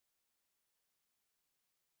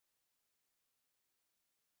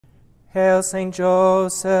Hail, Saint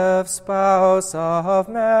Joseph, spouse of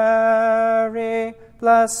Mary,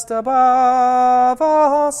 blessed above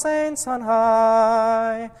all saints on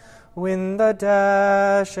high. When the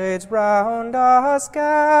death shades round us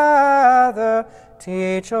gather,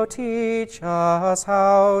 teach, oh, teach us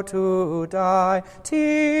how to die.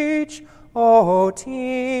 Teach, oh,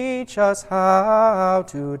 teach us how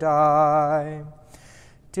to die.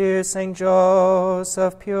 Dear Saint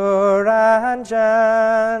Joseph, pure and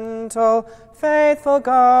gentle, faithful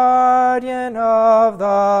guardian of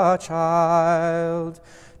the child,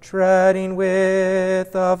 treading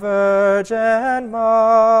with the Virgin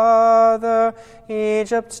Mother,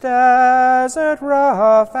 Egypt's desert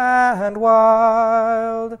rough and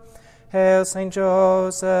wild. Hail, Saint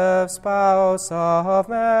Joseph, spouse of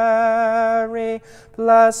Mary,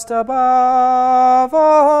 blessed above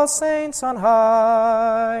all saints on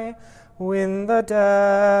high. When the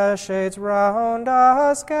death shades round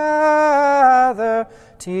us gather,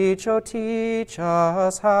 teach, oh, teach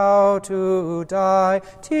us how to die.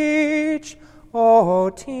 Teach, oh,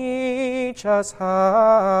 teach us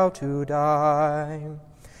how to die.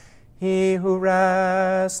 He who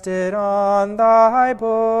rested on thy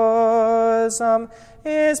bosom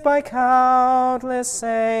is by countless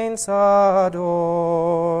saints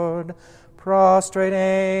adored. Prostrate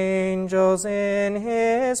angels in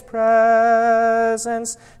his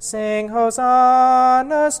presence sing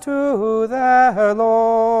hosannas to their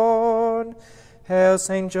Lord. Hail,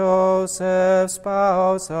 Saint Joseph,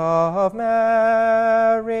 spouse of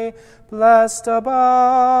Mary, blessed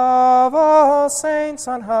above all saints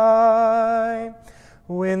on high.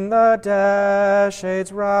 When the death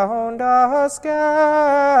shades round us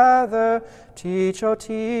gather, teach, oh,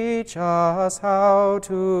 teach us how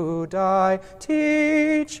to die.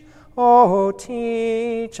 Teach, oh,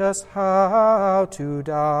 teach us how to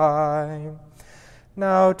die.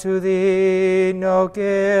 Now to thee no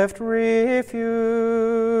gift refusing,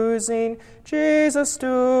 Jesus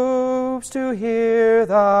stoops to hear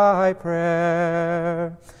thy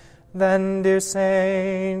prayer. Then, dear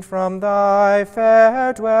saint, from thy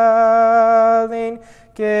fair dwelling,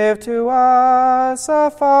 give to us a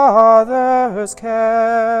father's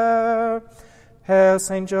care. Hail,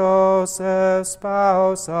 Saint Joseph,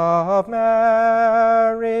 spouse of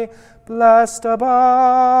Mary, blessed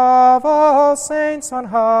above all saints on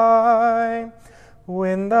high.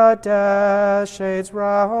 When the death shades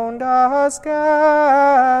round us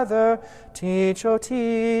gather, teach, oh,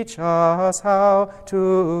 teach us how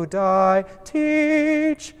to die.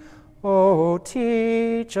 Teach, oh,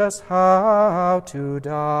 teach us how to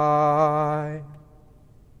die.